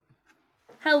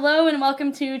Hello and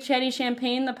welcome to Chatty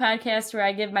Champagne, the podcast where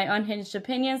I give my unhinged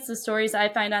opinions to stories I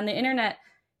find on the internet.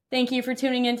 Thank you for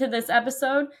tuning into this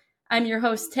episode. I'm your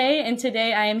host, Tay, and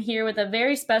today I am here with a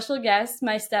very special guest,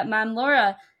 my stepmom,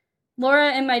 Laura.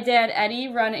 Laura and my dad,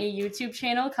 Eddie, run a YouTube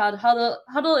channel called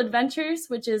Huddle Adventures,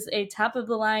 which is a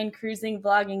top-of-the-line cruising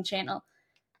vlogging channel.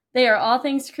 They are all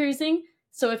things cruising,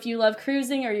 so if you love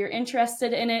cruising or you're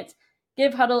interested in it,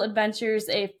 give Huddle Adventures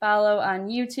a follow on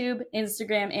YouTube,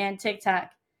 Instagram, and TikTok.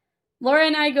 Laura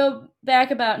and I go back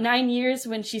about 9 years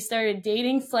when she started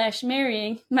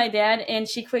dating/marrying my dad, and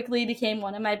she quickly became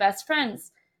one of my best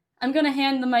friends. I'm going to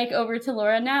hand the mic over to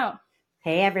Laura now.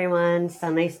 Hey everyone, so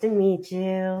nice to meet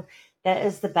you. That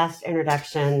is the best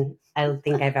introduction I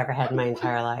think I've ever had in my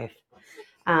entire life.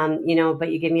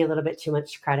 But you give me a little bit too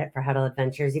much credit for Huddle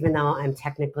Adventures, even though I'm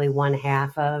technically one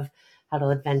half of Huddle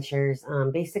Adventures.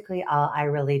 Basically, all I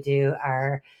really do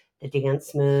are the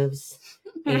dance moves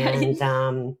and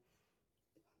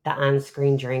the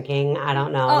on-screen drinking. I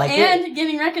don't know.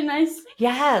 Getting recognized.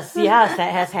 Yes,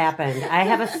 that has happened. I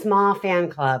have a small fan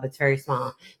club. It's very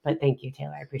small, but thank you,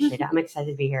 Taylor. I appreciate it. I'm excited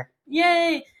to be here.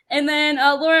 Yay! And then,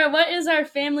 Laura, what is our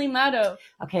family motto?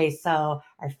 Okay, so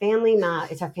our family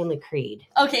it's our family creed.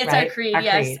 Okay, it's right? Our creed,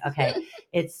 yes. Creed. Okay,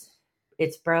 it's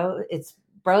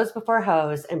bros before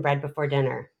hoes and bread before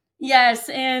dinner. Yes,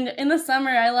 and in the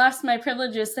summer, I lost my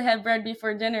privileges to have bread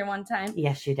before dinner one time.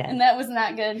 Yes, you did. And that was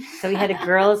not good. So we had a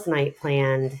girls' night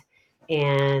planned,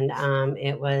 and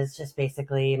it was just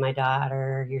basically my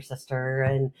daughter, your sister,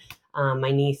 and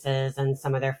my nieces and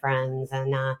some of their friends.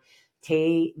 And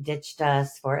Tay ditched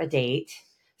us for a date.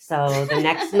 So the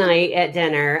next night at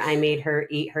dinner, I made her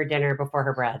eat her dinner before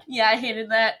her bread. Yeah, I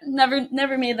hated that.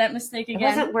 Never made that mistake again. It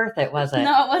wasn't worth it, was it?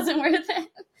 No, it wasn't worth it.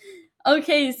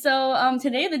 Okay, so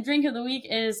today the drink of the week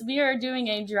is we are doing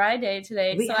a dry day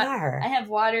today. We are. I have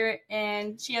water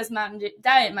and she has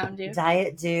Diet Mountain Dew.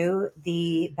 Diet Dew,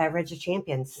 the beverage of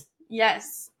champions.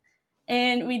 Yes.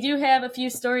 And we do have a few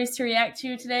stories to react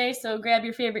to today, so grab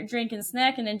your favorite drink and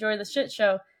snack and enjoy the shit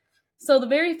show. So the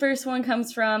very first one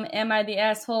comes from Am I the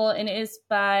Asshole? And it is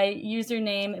by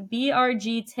username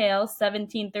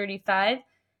BRGTail1735.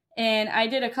 And I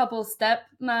did a couple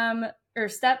stepparents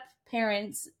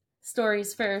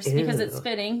stories first because it's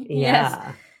fitting. Yeah.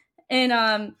 Yes.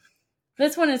 And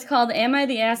this one is called Am I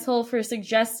the Asshole for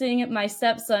Suggesting My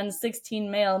Stepson's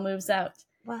 16 Male Moves Out?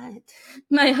 What?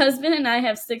 My husband and I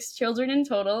have 6 children in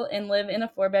total and live in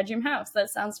a 4-bedroom house. That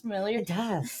sounds familiar. It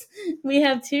does. We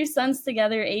have 2 sons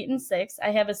together, 8 and 6. I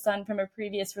have a son from a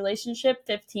previous relationship,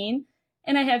 15.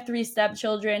 And I have 3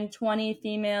 stepchildren, 20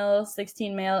 female,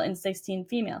 16 male, and 16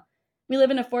 female. We live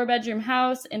in a 4-bedroom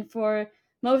house, and for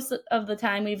most of the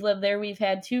time we've lived there, we've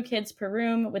had 2 kids per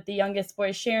room, with the youngest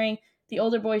boy sharing, the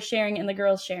older boy sharing, and the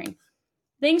girls sharing.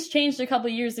 Things changed a couple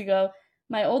years ago.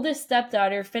 My oldest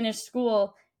stepdaughter finished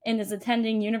school and is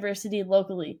attending university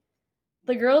locally.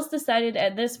 The girls decided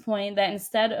at this point that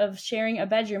instead of sharing a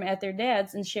bedroom at their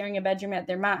dad's and sharing a bedroom at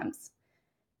their mom's,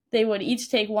 they would each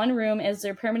take one room as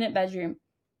their permanent bedroom.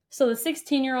 So the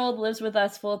 16-year-old lives with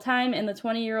us full-time and the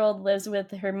 20-year-old lives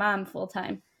with her mom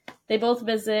full-time. They both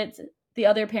visit the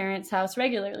other parent's house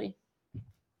regularly.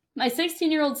 My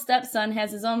 16-year-old stepson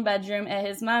has his own bedroom at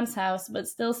his mom's house, but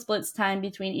still splits time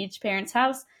between each parent's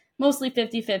house, mostly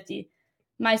 50-50.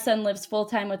 My son lives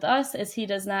full-time with us as he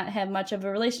does not have much of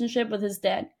a relationship with his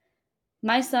dad.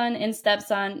 My son and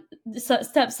stepson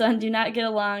do not get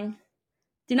on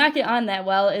that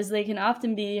well, as they can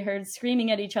often be heard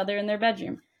screaming at each other in their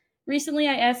bedroom. Recently,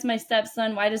 I asked my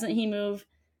stepson why doesn't he move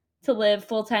to live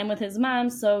full-time with his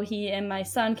mom so he and my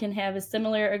son can have a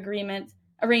similar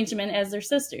arrangement as their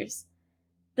sisters.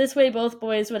 This way, both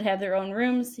boys would have their own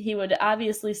rooms. He would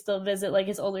obviously still visit like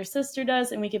his older sister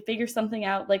does, and we could figure something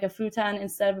out like a futon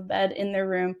instead of a bed in their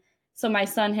room, so my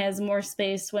son has more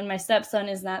space when my stepson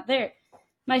is not there.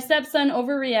 My stepson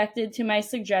overreacted to my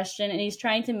suggestion, and he's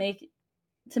trying to make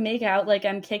out like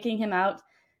I'm kicking him out,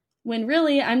 when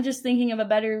really I'm just thinking of a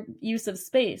better use of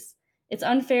space. It's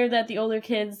unfair that the older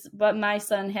kids, but my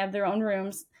son, have their own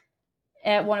rooms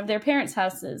at one of their parents'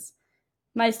 houses.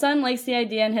 My son likes the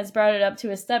idea and has brought it up to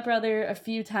his stepbrother a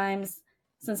few times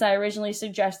since I originally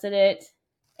suggested it,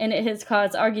 and it has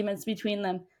caused arguments between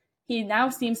them. He now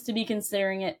seems to be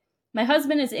considering it. My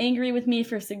husband is angry with me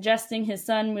for suggesting his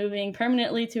son moving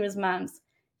permanently to his mom's.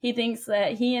 He thinks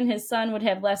that he and his son would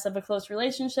have less of a close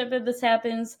relationship if this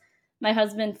happens. My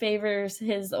husband favors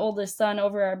his oldest son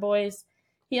over our boys.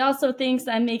 He also thinks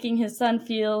I'm making his son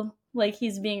feel like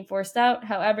he's being forced out.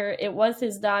 However, it was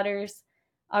his daughter's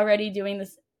already doing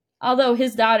this, although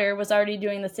his daughter was already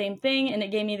doing the same thing, and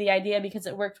it gave me the idea because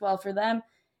it worked well for them,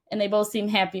 and they both seem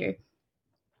happier.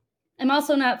 I'm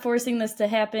also not forcing this to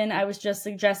happen. I was just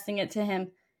suggesting it to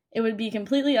him. It would be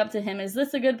completely up to him. Is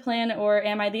this a good plan, or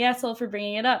am I the asshole for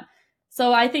bringing it up?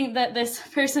 So I think that this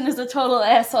person is a total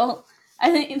asshole.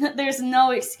 I think that there's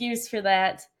no excuse for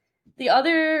that. The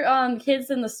other kids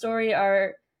in the story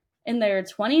are in their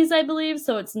 20s, I believe,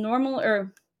 so it's normal,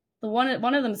 or one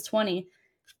of them's 20.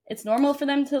 It's normal for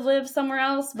them to live somewhere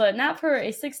else, but not for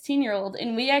a 16-year-old.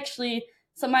 And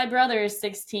so my brother is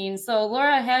 16, so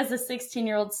Laura has a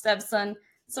 16-year-old stepson.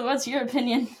 So what's your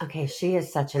opinion? Okay, she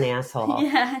is such an asshole.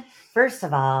 Yeah. First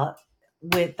of all,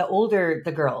 with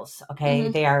the girls, okay,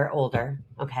 Mhm. they are older,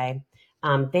 okay.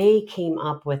 They came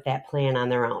up with that plan on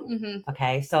their own, Mhm.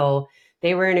 okay. So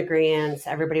they were in agreement.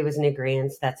 Everybody was in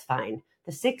agreement. That's fine.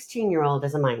 The 16-year-old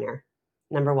is a minor,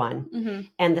 number one. Mhm.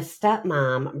 And the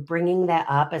stepmom bringing that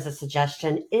up as a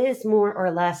suggestion is more or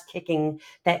less kicking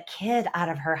that kid out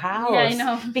of her house. Yeah, I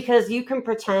know. Because you can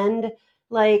pretend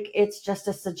like it's just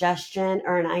a suggestion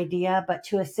or an idea, but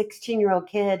to a 16-year-old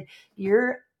kid,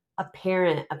 you're a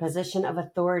parent, a position of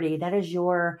authority. That is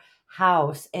your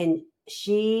house. And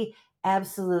she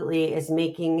absolutely is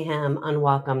making him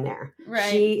unwelcome there. Right.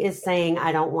 She is saying,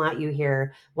 I don't want you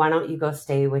here. Why don't you go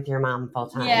stay with your mom full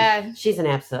time? Yeah. She's an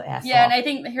absolute asshole. Yeah, and I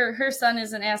think her son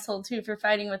is an asshole too for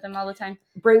fighting with him all the time.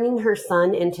 Bringing her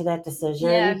son into that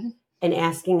decision and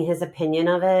asking his opinion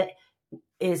of it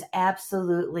is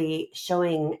absolutely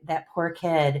showing that poor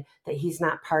kid that he's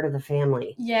not part of the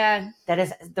family. Yeah. That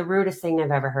is the rudest thing I've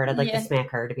ever heard. I'd like to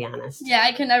smack her, to be honest. Yeah,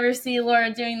 I can never see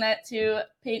Laura doing that to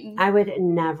Peyton. I would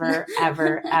never,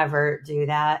 ever, ever do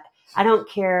that. I don't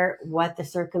care what the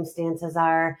circumstances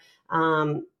are.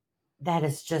 That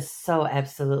is just so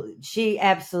she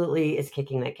absolutely is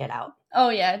kicking that kid out. Oh,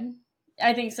 yeah.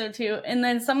 I think so too. And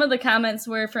then some of the comments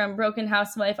were from Broken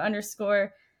Housewife _.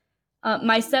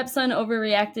 My stepson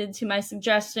overreacted to my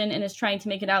suggestion and is trying to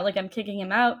make it out like I'm kicking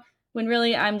him out, when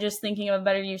really I'm just thinking of a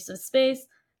better use of space.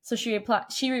 So she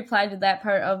replied to that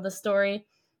part of the story,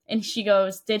 and she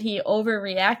goes, did he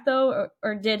overreact though,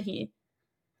 or did he?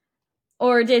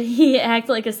 Or did he act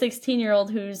like a 16-year-old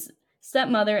whose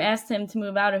stepmother asked him to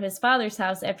move out of his father's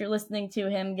house after listening to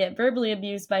him get verbally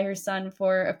abused by her son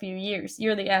for a few years?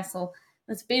 You're the asshole.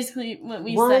 That's basically what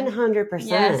we said. 100%.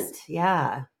 Yes.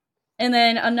 Yeah. And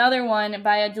then another one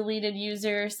by a deleted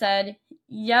user said,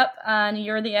 yep, on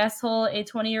You're the Asshole, a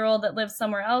 20-year-old that lives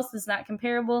somewhere else is not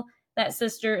comparable. That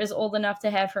sister is old enough to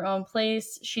have her own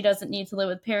place. She doesn't need to live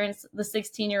with parents. The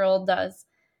 16-year-old does.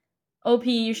 OP,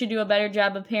 you should do a better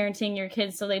job of parenting your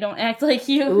kids so they don't act like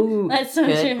you. Ooh, that's so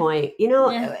good true. point.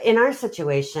 In our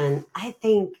situation, I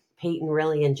think Peyton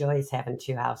really enjoys having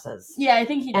two houses. Yeah, I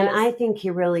think he does. And I think he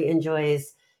really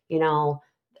enjoys,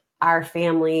 our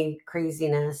family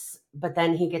craziness, but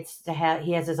then he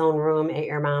has his own room at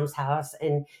your mom's house,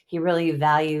 and he really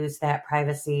values that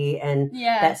privacy and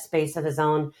that space of his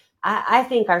own. I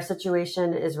think our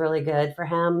situation is really good for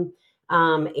him.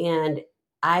 And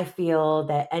I feel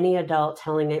that any adult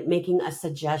making a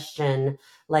suggestion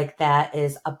like that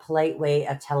is a polite way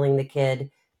of telling the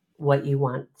kid what you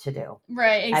want to do.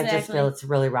 Right, exactly. I just feel it's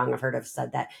really wrong of her to have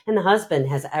said that. And the husband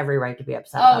has every right to be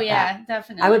upset about that. Oh, yeah,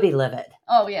 definitely. I would be livid.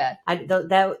 Oh, yeah. I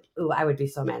would be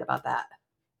so mad about that.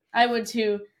 I would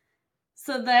too.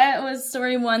 So that was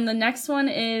story one. The next one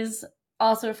is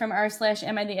also from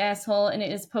r/am I the asshole, and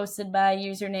it is posted by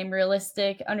username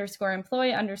realistic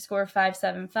 _employee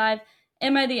 _575.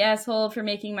 Am I the asshole for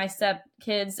making my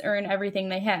stepkids earn everything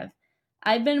they have?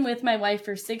 I've been with my wife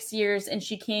for 6 years, and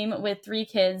she came with 3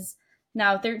 kids,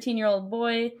 now 13-year-old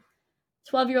boy,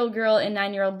 12-year-old girl, and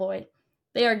 9-year-old boy.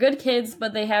 They are good kids,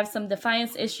 but they have some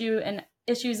defiance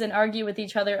issues and argue with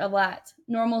each other a lot.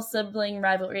 Normal sibling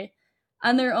rivalry.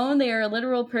 On their own, they are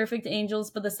literal perfect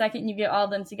angels, but the second you get all of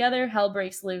them together, hell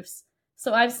breaks loose.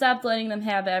 So I've stopped letting them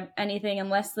have anything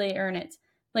unless they earn it.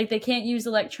 Like they can't use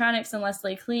electronics unless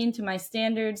they clean to my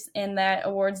standards, and that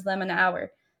awards them an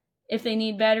hour. If they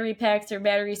need battery packs or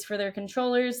batteries for their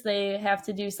controllers, they have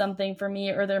to do something for me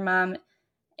or their mom.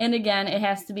 And again, it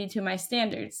has to be to my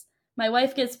standards. My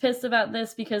wife gets pissed about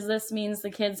this because this means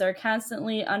the kids are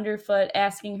constantly underfoot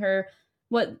asking her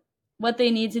what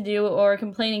they need to do or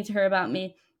complaining to her about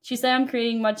me. She said I'm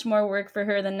creating much more work for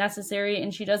her than necessary,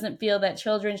 and she doesn't feel that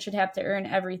children should have to earn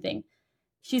everything.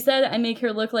 She said I make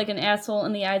her look like an asshole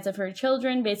in the eyes of her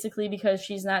children, basically because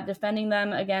she's not defending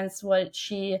them against what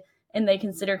she and they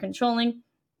consider controlling.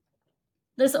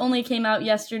 This only came out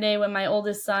yesterday when my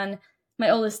oldest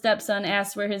stepson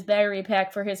asked where his battery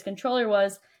pack for his controller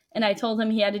was, and I told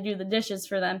him he had to do the dishes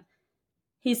for them.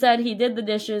 He said he did the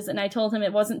dishes, and I told him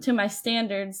it wasn't to my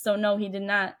standards, so no, he did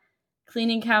not.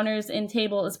 Cleaning counters and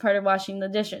table is part of washing the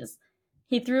dishes.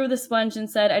 He threw the sponge and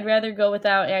said, "I'd rather go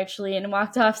without, actually," and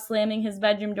walked off, slamming his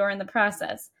bedroom door in the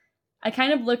process. I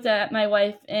kind of looked at my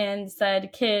wife and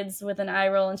said, "Kids," with an eye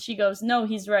roll, and she goes, "No,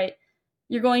 he's right.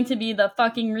 You're going to be the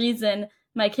fucking reason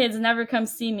my kids never come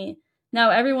see me.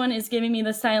 Now everyone is giving me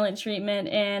the silent treatment,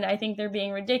 and I think they're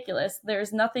being ridiculous.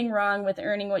 There's nothing wrong with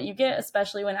earning what you get,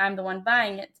 especially when I'm the one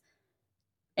buying it."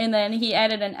 And then he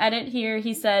added an edit here.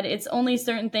 He said, "It's only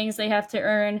certain things they have to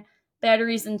earn.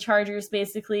 Batteries and chargers,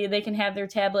 basically. They can have their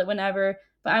tablet whenever,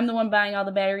 but I'm the one buying all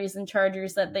the batteries and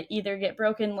chargers that they either get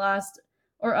broken, lost,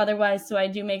 or otherwise, so I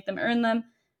do make them earn them.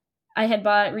 I had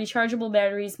bought rechargeable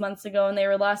batteries months ago, and they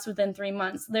were lost within 3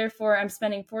 months. Therefore, I'm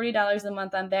spending $40 a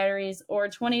month on batteries or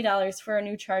 $20 for a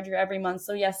new charger every month.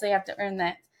 So yes, they have to earn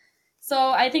that."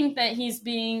 So I think that he's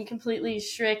being completely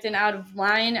strict and out of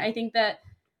line. I think that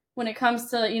when it comes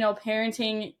to,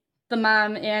 parenting, the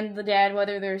mom and the dad,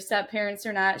 whether they're step parents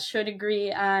or not, should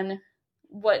agree on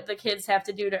what the kids have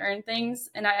to do to earn things.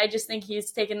 And I just think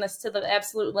he's taken this to the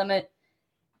absolute limit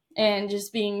and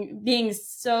just being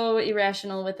so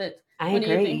irrational with it. I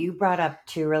agree. You brought up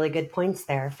 2 really good points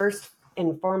there. First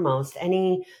and foremost,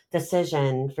 any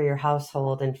decision for your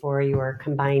household and for your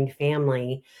combined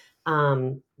family,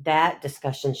 that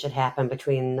discussion should happen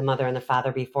between the mother and the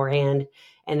father beforehand,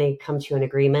 and they come to an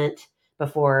agreement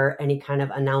before any kind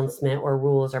of announcement or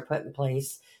rules are put in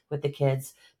place with the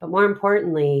kids. But more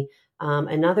importantly,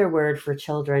 another word for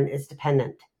children is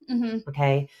dependent. Mm-hmm.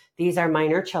 Okay. These are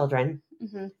minor children.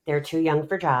 Mm-hmm. They're too young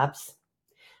for jobs.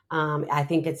 I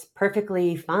think it's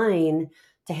perfectly fine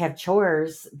to have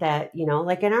chores that,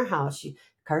 like in our house,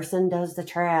 Carson does the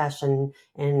trash and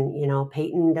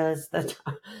Peyton does the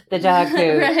dog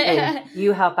food, right. And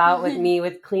you help out with me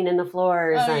with cleaning the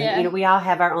floors. Oh, and, yeah. We all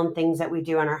have our own things that we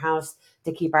do in our house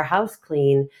to keep our house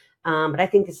clean. But I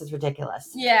think this is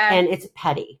ridiculous. Yeah. And it's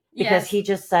petty because he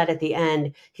just said at the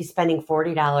end, he's spending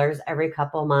 $40 every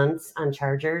couple months on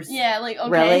chargers. Yeah. Like,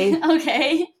 okay. Really?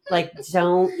 Okay. Like,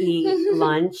 don't eat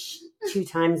lunch 2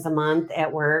 times a month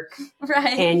at work.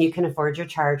 Right. And you can afford your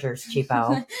chargers,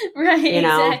 cheapo. Right.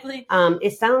 Exactly.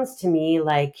 It sounds to me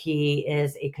like he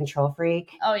is a control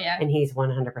freak. Oh, yeah. And he's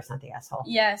 100% the asshole.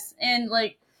 Yes. And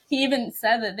he even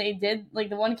said that they did,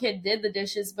 the one kid did the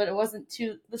dishes, but it wasn't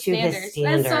to standards. His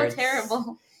standards. That's so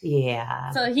terrible.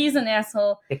 Yeah. So he's an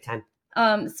asshole. Big time.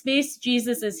 Space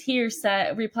Jesus is here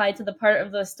replied to the part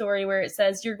of the story where it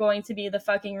says, "You're going to be the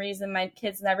fucking reason my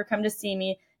kids never come to see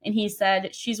me." And he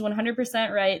said, "She's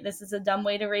 100% right. This is a dumb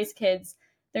way to raise kids.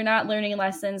 They're not learning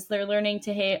lessons. They're learning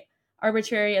to hate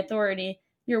arbitrary authority.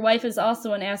 Your wife is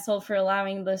also an asshole for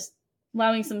allowing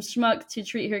some schmuck to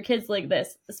treat her kids like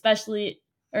this, especially,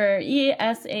 or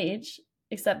ESH,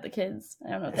 except the kids."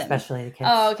 I don't know what that means. Especially the kids.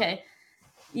 Oh, okay.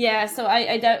 Yeah, so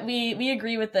we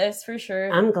agree with this for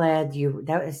sure. I'm glad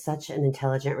that was such an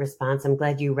intelligent response. I'm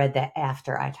glad you read that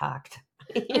after I talked.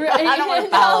 Right. I don't want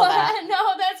to follow that.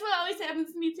 No, that's what always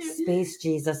happens to me too. Space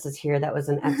Jesus is here. That was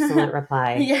an excellent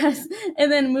reply. Yes.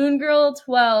 And then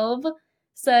Moongirl12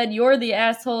 said, "You're the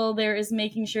asshole. There is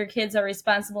making sure kids are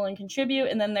responsible and contribute,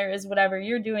 and then there is whatever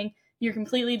you're doing. You're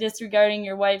completely disregarding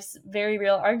your wife's very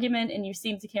real argument, and you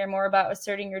seem to care more about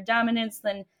asserting your dominance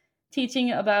than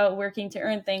teaching about working to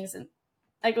earn things." And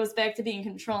that goes back to being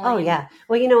controlling. Oh, yeah.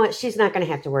 Well, you know what? She's not going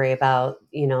to have to worry about,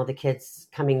 the kids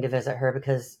coming to visit her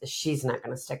because she's not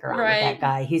going to stick around with that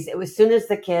guy. As soon as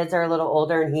the kids are a little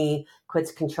older and he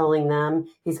quits controlling them,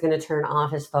 he's going to turn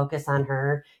off his focus on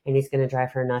her and he's going to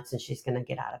drive her nuts and she's going to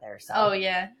get out of there. So. Oh,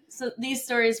 yeah. So these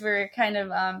stories were kind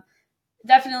of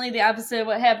definitely the opposite of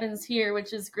what happens here,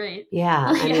 which is great.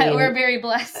 Yeah. We're very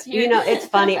blessed here. It's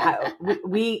funny.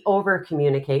 We over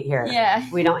communicate here. Yeah.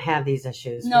 We don't have these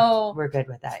issues. No. We're good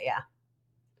with that. Yeah.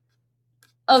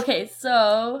 Okay.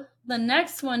 So the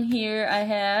next one here I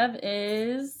have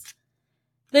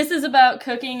this is about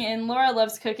cooking, and Laura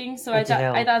loves cooking. So I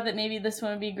thought that maybe this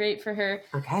one would be great for her.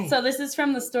 Okay. So this is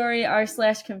from the story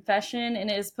r/confession,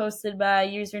 and it is posted by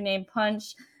username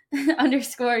punch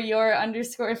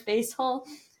 _your_facehole,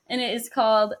 and it is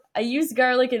called, "I used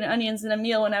garlic and onions in a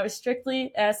meal when I was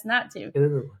strictly asked not to."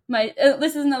 Ooh.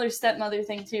 This is another stepmother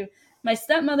thing too. "My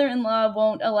stepmother-in-law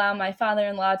won't allow my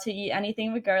father-in-law to eat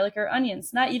anything with garlic or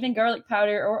onions, not even garlic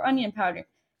powder or onion powder.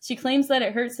 She claims that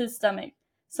it hurts his stomach.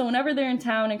 So whenever they're in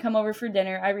town and come over for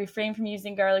dinner, I refrain from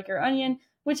using garlic or onion,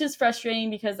 which is frustrating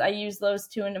because I use those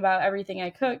two in about everything I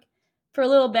cook. For a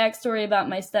little backstory about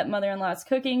my stepmother-in-law's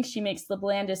cooking, she makes the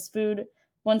blandest food.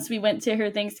 Once we went to her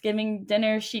Thanksgiving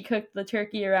dinner, she cooked the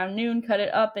turkey around noon, cut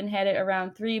it up, and had it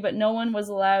around 3, but no one was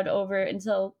allowed over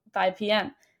until 5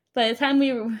 p.m. By the time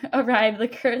we arrived,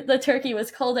 the turkey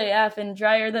was cold AF and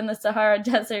drier than the Sahara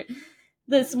Desert.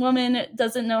 This woman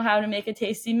doesn't know how to make a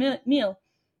tasty meal.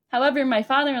 However, my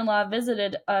father-in-law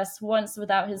visited us once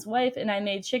without his wife, and I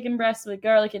made chicken breast with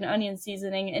garlic and onion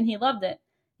seasoning, and he loved it.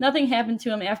 Nothing happened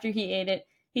to him after he ate it.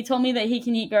 He told me that he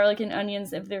can eat garlic and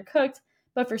onions if they're cooked,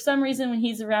 but for some reason when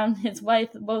he's around his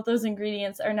wife, both those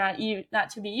ingredients are not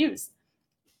to be used.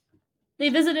 They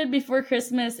visited before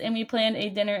Christmas, and we planned a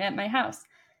dinner at my house.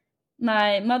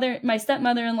 My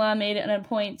stepmother-in-law made it a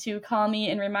point to call me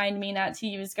and remind me not to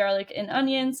use garlic and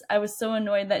onions. I was so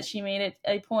annoyed that she made it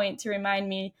a point to remind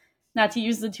me not to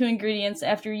use the two ingredients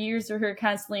after years of her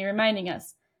constantly reminding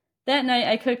us. That night,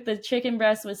 I cooked the chicken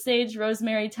breast with sage,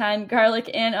 rosemary, thyme,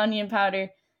 garlic, and onion powder.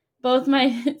 Both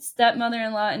my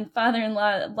stepmother-in-law and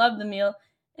father-in-law loved the meal.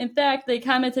 In fact, they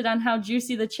commented on how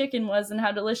juicy the chicken was and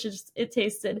how delicious it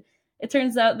tasted. It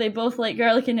turns out they both like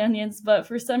garlic and onions, but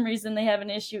for some reason they have an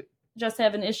issue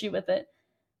with it.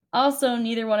 Also,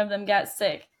 neither one of them got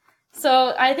sick.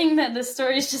 So I think that this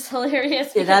story is just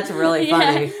hilarious. Yeah, that's really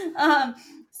funny.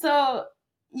 So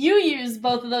you use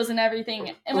both of those in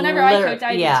everything, and whenever I cooked,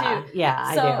 I did too. Yeah,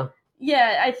 I do.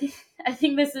 Yeah, I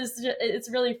think this is it's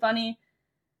really funny.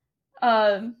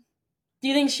 Do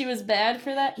you think she was bad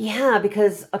for that? Yeah,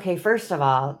 because first of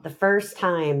all, the first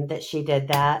time that she did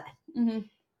that,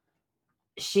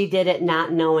 she did it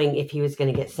not knowing if he was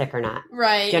going to get sick or not.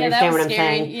 Right. Do you understand what I'm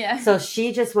saying? Yeah. So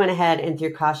she just went ahead and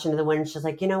threw caution to the wind. She's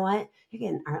like, you know what? You're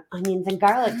getting our onions and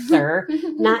garlic, sir.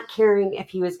 Not caring if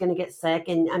he was going to get sick.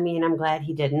 And I mean, I'm glad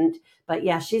he didn't. But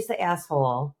yeah, she's the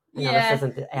asshole. I know this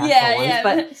isn't the asshole ones,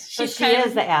 but she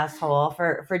is the asshole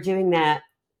for doing that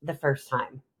the first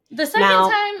time. The second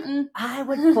time, I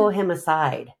would pull him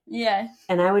aside. Yeah.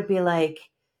 And I would be like,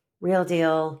 real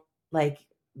deal, like,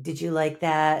 did you like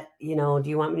that? You know, do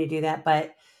you want me to do that?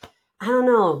 But I don't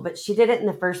know. But she did it in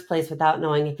the first place without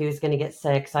knowing if he was going to get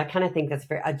sick. So I kind of think that's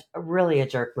really a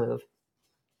jerk move.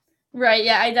 Right.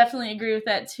 Yeah, I definitely agree with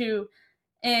that too.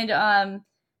 And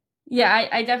yeah,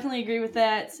 I definitely agree with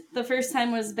that. The first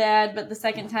time was bad, but the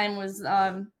second time was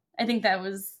I think that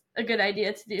was a good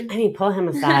idea to do. I mean, pull him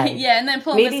aside. Yeah, and then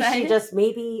pull him aside.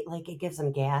 Maybe like it gives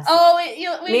him gas. Oh,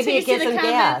 maybe it gives him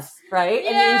gas, right?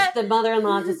 Yeah. And the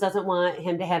mother-in-law just doesn't want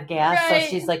him to have gas, right. So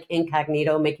she's like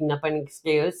incognito, making up an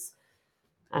excuse.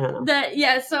 I don't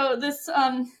know. So this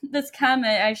comment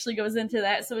actually goes into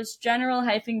that. So it's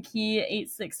General-Key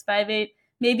 8658.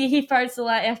 Maybe he farts a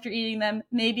lot after eating them.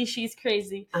 Maybe she's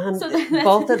crazy.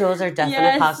 Both of those are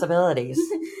definite possibilities.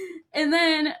 And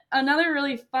then another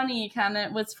really funny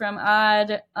comment was from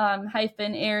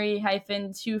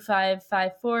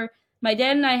odd-airy-2554. My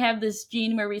dad and I have this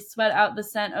gene where we sweat out the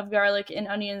scent of garlic and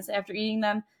onions after eating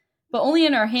them, but only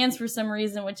in our hands for some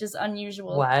reason, which is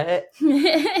unusual. What?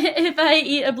 If I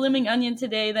eat a blooming onion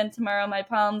today, then tomorrow my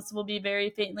palms will be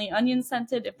very faintly onion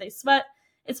scented if they sweat.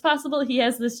 It's possible he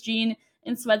has this gene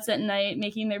and sweats at night,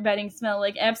 making their bedding smell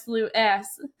like absolute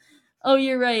ass. Oh,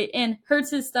 you're right. And hurts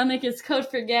his stomach is code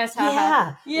for gas.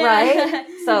 Yeah, right?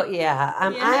 So,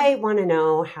 I want to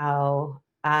know how,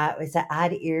 is that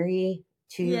Odd Eerie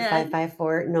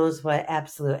 2554 knows what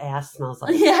absolute ass smells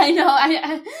like? Yeah, I know.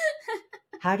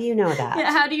 How do you know that?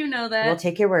 Yeah, how do you know that? We'll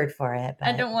take your word for it. But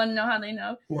I don't want to know how they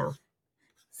know. No.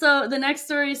 So, the next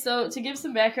story, to give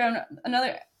some background,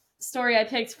 another story I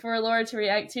picked for Laura to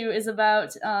react to is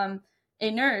about a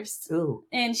nurse. Ooh.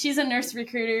 And she's a nurse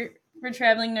recruiter for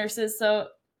traveling nurses. So,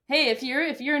 hey, if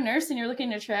you're a nurse and you're looking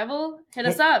to travel, hit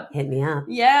us up. Hit me up.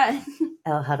 Yeah.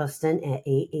 L. Huddleston at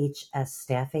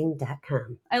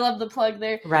ahsstaffing.com. I love the plug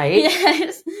there. Right?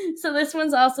 Yes. So this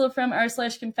one's also from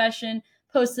r/confession,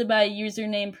 posted by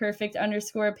username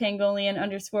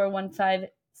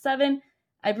perfect_pangolian_157.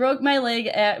 I broke my leg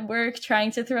at work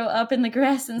trying to throw up in the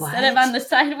grass instead of on the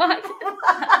sidewalk.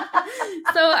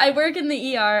 So I work in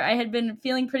the ER. I had been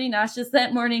feeling pretty nauseous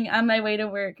that morning on my way to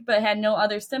work, but had no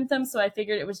other symptoms, so I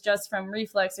figured it was just from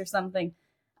reflux or something.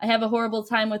 I have a horrible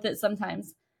time with it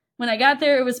sometimes. When I got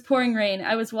there, it was pouring rain.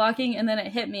 I was walking, and then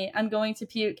it hit me. I'm going to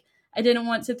puke. I didn't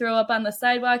want to throw up on the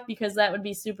sidewalk because that would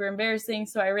be super embarrassing,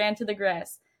 so I ran to the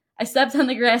grass. I stepped on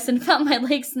the grass and felt my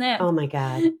leg snap. Oh, my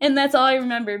God. And that's all I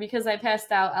remember because I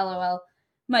passed out, LOL.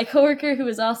 My coworker, who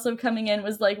was also coming in,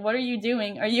 was like, "What are you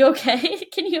doing? Are you okay?"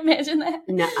 Can you imagine that?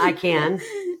 No, I can.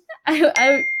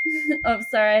 Oh,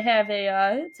 sorry, I have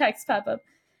a text pop up.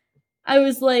 I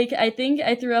was like, I think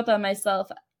I threw up on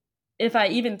myself. If I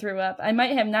even threw up. I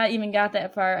might have not even got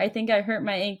that far. I think I hurt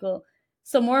my ankle.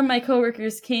 So more of my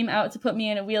coworkers came out to put me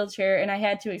in a wheelchair, and I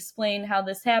had to explain how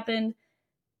this happened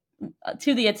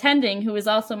to the attending, who was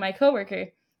also my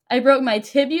coworker. I broke my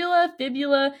tibia,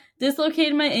 fibula,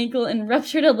 dislocated my ankle, and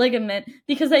ruptured a ligament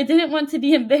because I didn't want to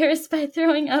be embarrassed by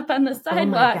throwing up on the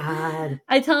sidewalk. Oh my God.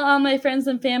 I tell all my friends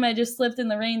and fam I just slipped in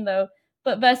the rain, though.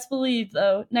 But best believe,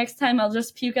 though, next time I'll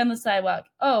just puke on the sidewalk.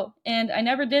 Oh, and I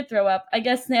never did throw up. I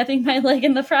guess snapping my leg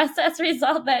in the process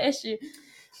resolved that issue.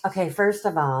 Okay, first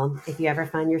of all, if you ever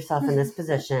find yourself in this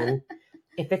position,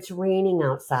 if it's raining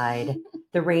outside,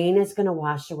 the rain is going to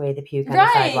wash away the puke on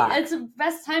the sidewalk. Right. It's the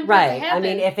best time for it to happen. I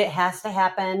mean, if it has to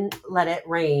happen, let it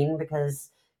rain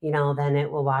because, then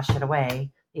it will wash it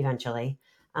away eventually.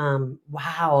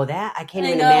 Wow, that I can't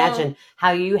even imagine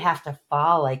how you have to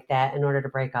fall like that in order to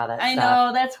break all that stuff. I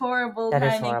know, that's horrible. That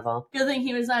is horrible. Good thing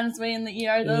he was on his way in the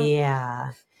ER, though.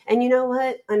 Yeah. And you know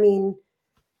what? I mean,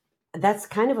 that's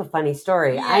kind of a funny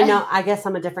story. Yeah. I know, I guess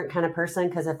I'm a different kind of person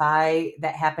because if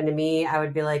that happened to me, I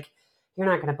would be like, you're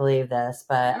not going to believe this,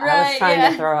 but I was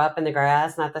trying to throw up in the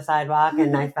grass, not the sidewalk,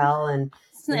 and I fell and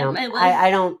snapped my leg. I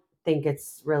don't think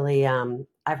it's really,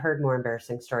 I've heard more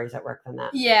embarrassing stories at work than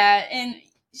that. Yeah, and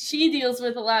she deals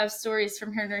with a lot of stories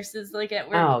from her nurses, like at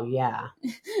work. Oh, yeah.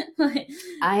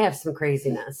 I have some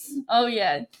craziness. Oh,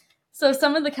 yeah. So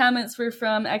some of the comments were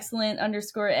from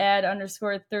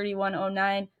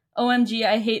excellent_ad_3109. OMG,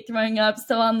 I hate throwing up,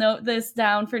 so I'll note this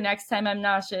down for next time I'm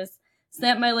nauseous.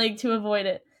 Snap my leg to avoid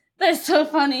it. That's so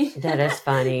funny. That is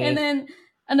funny. And then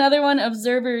another one,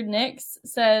 Observer Nix,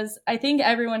 says, I think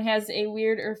everyone has a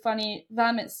weird or funny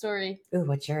vomit story. Ooh,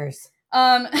 what's yours?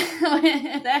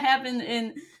 That happened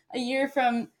in a year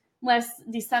from last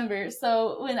December.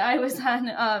 So when I was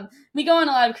on, we go on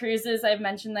a lot of cruises. I've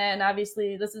mentioned that, and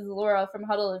obviously this is Laura from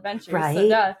Huddle Adventures. Right. So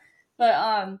duh. But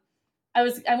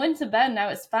I went to bed and I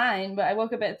was fine, but I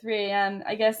woke up at 3 a.m.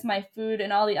 I guess my food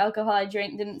and all the alcohol I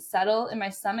drank didn't settle in my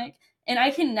stomach, and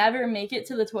I can never make it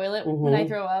to the toilet when I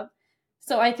throw up.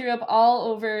 So I threw up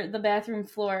all over the bathroom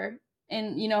floor,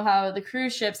 and you know how the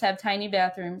cruise ships have tiny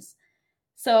bathrooms.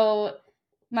 So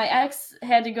my ex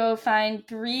had to go find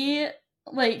 3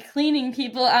 cleaning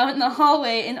people out in the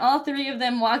hallway, and all 3 of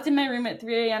them walked in my room at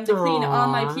 3 a.m. to clean all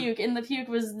my puke, and the puke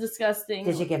was disgusting.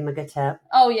 Did you give him a good tip?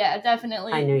 Oh yeah,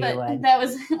 definitely. I knew you would. That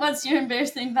was, what's your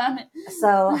embarrassing vomit?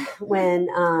 So when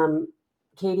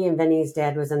Katie and Vinny's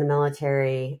dad was in the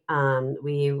military,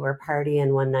 we were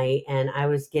partying one night, and I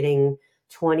was getting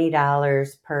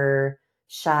 $20 per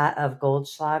shot of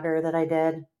Goldschlager that I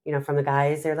did. From the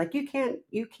guys, they're like, you can't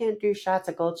do shots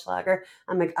of Goldschlager.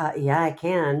 I'm like, yeah, I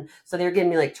can. So they were giving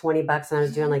me like $20, and I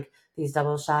was doing like these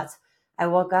double shots. I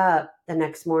woke up the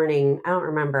next morning. I don't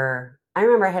remember. I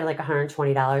remember I had like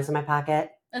 $120 in my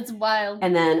pocket. That's wild.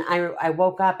 And then I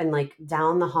woke up, and like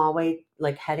down the hallway,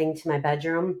 like heading to my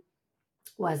bedroom,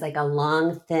 was like a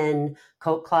long, thin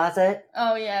coat closet.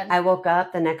 Oh yeah. I woke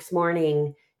up the next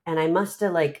morning, and I must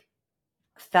have like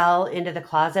fell into the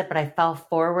closet, but I fell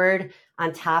forward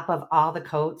on top of all the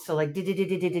coats. So like,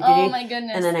 oh my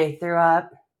goodness. And then I threw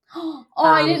up. Oh,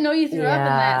 I didn't know you threw up in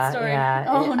that story. Yeah.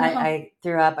 Oh no. I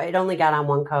threw up. It only got on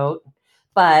one coat,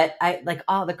 but I like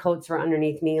all the coats were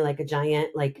underneath me like a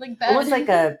giant, like almost like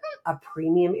a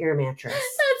premium air mattress.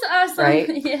 That's awesome. Right?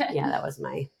 Yeah. That was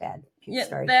my bad puke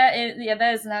story. That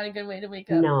is not a good way to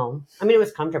wake up. No. I mean, it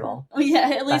was comfortable.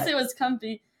 Yeah, at least it was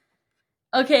comfy.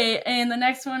 Okay, and the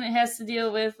next one, it has to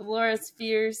deal with Laura's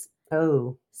fears.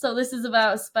 Oh. So this is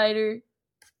about a spider.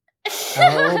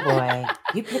 Oh boy,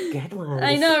 you pick good ones.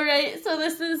 I know, right? So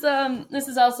this is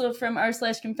also from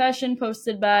r/confession,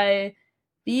 posted by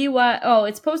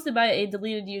it's posted by a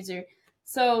deleted user.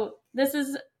 So this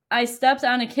is, I stepped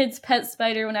on a kid's pet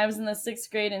spider when I was in the 6th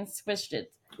grade and squished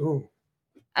it. Ooh.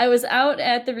 I was out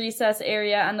at the recess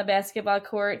area on the basketball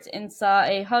court and saw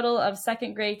a huddle of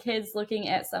 2nd grade kids looking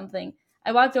at something.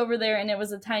 I walked over there and it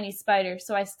was a tiny spider,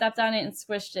 so I stepped on it and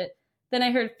squished it. Then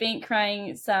I heard faint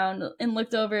crying sound and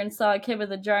looked over and saw a kid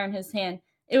with a jar in his hand.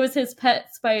 It was his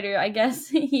pet spider. I guess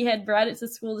he had brought it to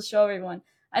school to show everyone.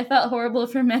 I felt horrible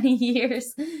for many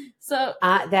years. So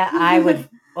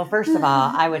well, first of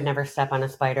all, I would never step on a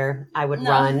spider. I would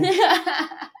run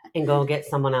and go get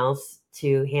someone else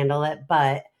to handle it,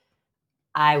 but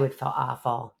I would feel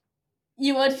awful.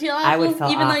 You would feel awful? I would feel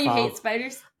even awful. Though you hate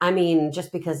spiders? I mean,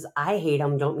 just because I hate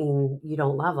them don't mean you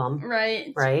don't love them.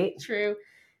 Right. Right? True.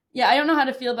 Yeah, I don't know how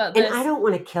to feel about this. And I don't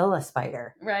want to kill a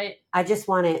spider. Right. I just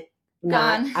want it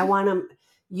gone. I want them.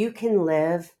 You can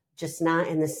live, just not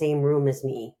in the same room as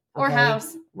me. Okay? Or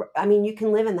house. I mean, you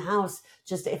can live in the house.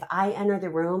 Just if I enter the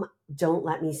room, don't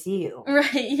let me see you.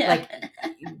 Right. Yeah. Like,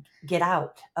 get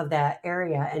out of that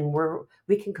area, and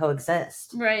we can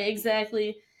coexist. Right.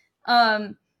 Exactly.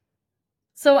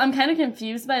 So I'm kind of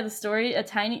confused by the story.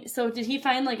 So did he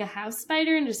find like a house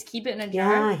spider and just keep it in a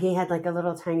jar? Yeah, he had like a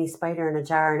little tiny spider in a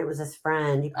jar, and it was his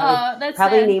friend. He Oh, that's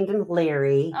probably sad. named him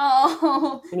Larry.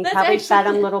 Oh, And he probably fed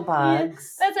him little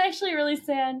bugs. Yeah, that's actually really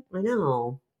sad. I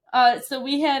know. So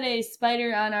we had a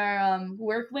spider on our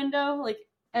work window, like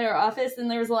at our office,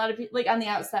 and there was a lot of people like on the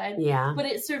outside. Yeah. But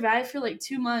it survived for like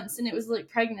 2 months, and it was like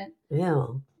pregnant.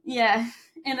 Ew. Yeah,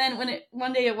 and then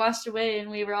one day it washed away,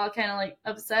 and we were all kind of like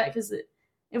upset because it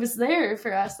was there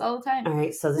for us all the time. All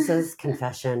right, so this is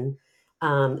confession.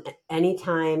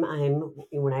 Anytime I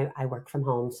work from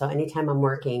home, so anytime I'm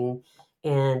working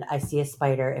and I see a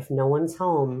spider, if no one's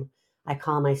home, I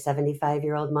call my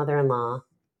 75-year-old mother-in-law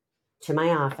to my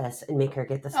office and make her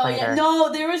get the spider. Oh yeah,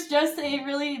 no, there was just a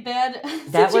really bad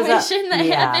situation that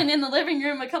happened in the living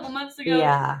room a couple months ago.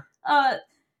 Yeah.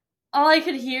 All I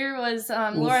could hear was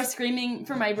Laura screaming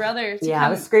for my brother to come. I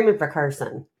was screaming for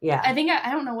Carson. Yeah. I think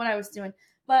I don't know what I was doing.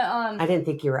 But I didn't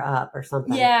think you were up or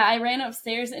something. Yeah, I ran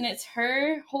upstairs, and it's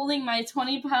her holding my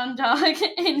 20-pound dog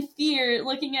in fear,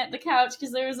 looking at the couch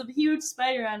because there was a huge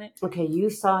spider on it. Okay, you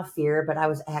saw fear, but I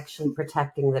was actually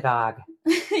protecting the dog.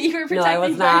 You were protecting No, I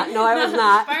was not. No, I was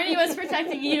not. Barney was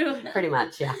protecting you. Pretty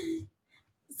much, yeah.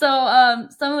 So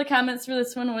some of the comments for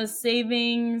this one was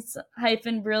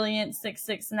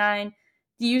savings-brilliant669.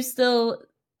 Do you still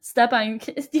step and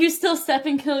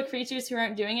kill creatures who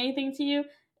aren't doing anything to you?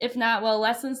 If not, well,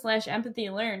 lesson/empathy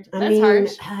learned. That's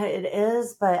harsh. It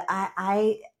is, but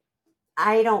I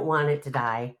don't want it to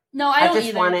die. No, I don't just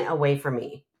either. want it away from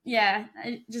me. Yeah,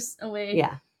 just away.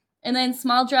 Yeah. And then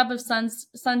Small Drop of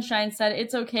Sunshine said,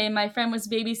 it's okay. My friend was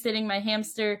babysitting my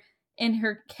hamster and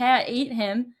her cat ate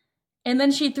him. And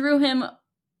then she threw him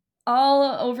all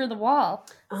over the wall.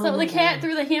 Oh, so the cat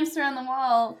threw the hamster on the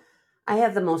wall. I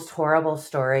have the most horrible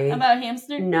story. About a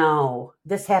hamster? No.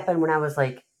 This happened when I was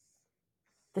like,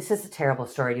 this is a terrible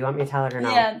story. Do you want me to tell it or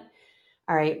not? Yeah.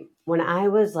 All right. When I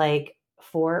was like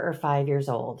 4 or 5 years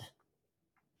old,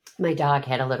 my dog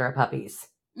had a litter of puppies.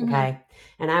 Okay.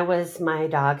 Mm-hmm. And I was my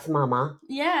dog's mama.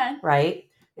 Yeah. Right.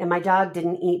 And my dog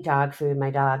didn't eat dog food.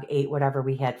 My dog ate whatever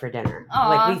we had for dinner. Aww.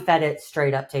 Like we fed it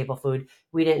straight up table food.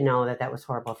 We didn't know that was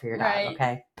horrible for your dog. Right.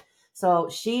 Okay. So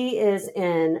she is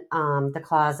in the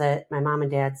closet, my mom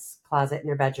and dad's closet in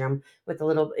their bedroom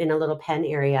in a little pen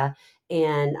area.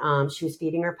 And she was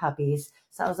feeding her puppies.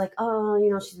 So I was like,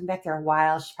 oh, she's been back there a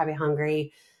while. She's probably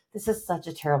hungry. This is such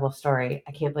a terrible story.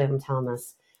 I can't believe I'm telling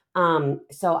this.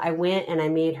 So I went and I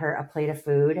made her a plate of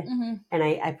food. Mm-hmm. And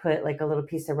I put like a little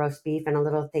piece of roast beef and a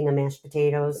little thing of mashed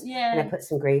potatoes. Yeah. And I put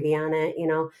some gravy on it,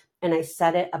 and I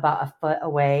set it about a foot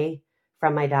away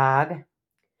from my dog.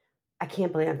 I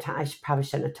can't believe I probably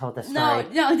shouldn't have told this story.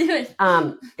 No, do it.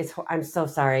 I'm so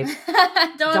sorry.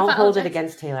 Don't hold it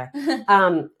against Taylor.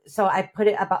 So I put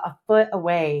it about a foot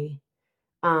away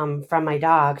from my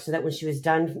dog so that when she was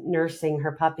done nursing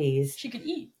her puppies, she could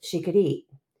eat.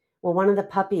 Well, one of the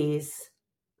puppies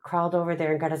crawled over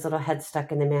there and got his little head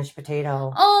stuck in the mashed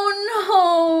potato.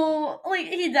 Oh no! Like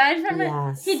he died from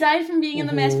it. He died from being in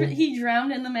the mashed potato. He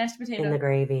drowned in the mashed potato. In the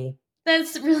gravy.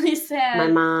 That's really sad. My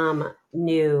mom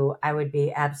knew I would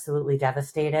be absolutely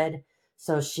devastated,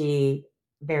 so she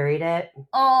buried it.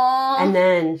 Oh. And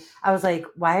then I was like,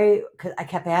 why? Because I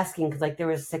kept asking, because like there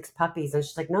was 6 puppies, and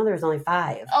she's like, no, there was only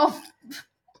 5. Oh.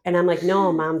 And I'm like,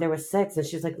 no, Mom, there was 6. And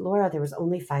she's like, Laura, there was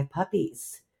only 5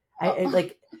 puppies. And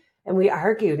we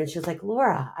argued, and she was like,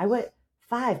 Laura, I went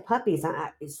 5 puppies.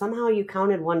 Somehow you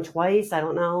counted one twice. I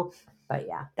don't know. But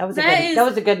yeah, that was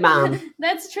a good mom.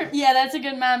 That's true. Yeah, that's a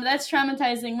good mom. That's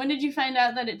traumatizing. When did you find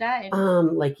out that it died?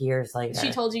 Like years later.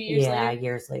 She told you years later? Yeah,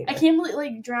 years later. I can't believe,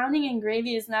 like, drowning in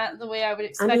gravy is not the way I would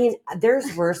expect. I mean,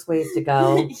 there's worse ways to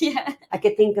go. Yeah. I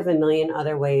could think of a million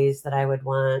other ways that I wouldn't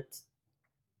want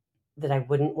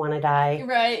to die.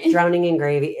 Right. Drowning in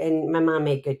gravy. And my mom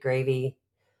made good gravy.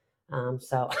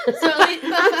 So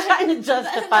I'm trying to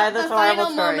justify this horrible story. The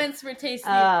final moments were tasty.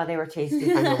 Oh, they were tasty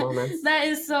final moments. That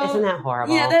is so... Isn't that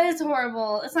horrible? Yeah, that is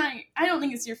horrible. It's not... I don't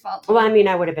think it's your fault. Well, I mean,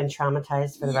 I would have been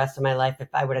traumatized for the rest of my life if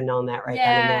I would have known that then and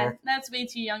there. Yeah, that's way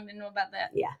too young to know about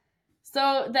that. Yeah.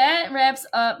 So that wraps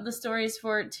up the stories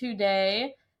for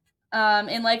today.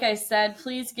 And like I said,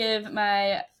 please give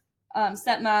my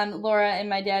stepmom, Laura, and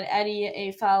my dad, Eddie,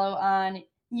 a follow on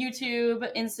YouTube,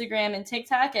 Instagram, and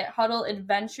TikTok at Huddle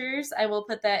Adventures. I will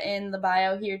put that in the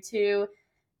bio here too.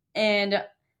 And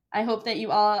I hope that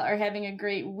you all are having a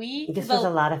great week. This was a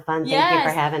lot of fun. Thank you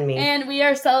for having me. And we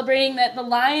are celebrating that the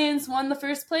Lions won the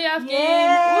first playoff game.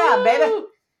 Yeah, baby.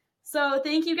 So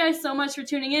thank you guys so much for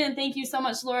tuning in. And thank you so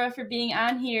much, Laura, for being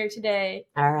on here today.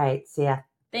 All right. See ya.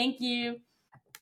 Thank you.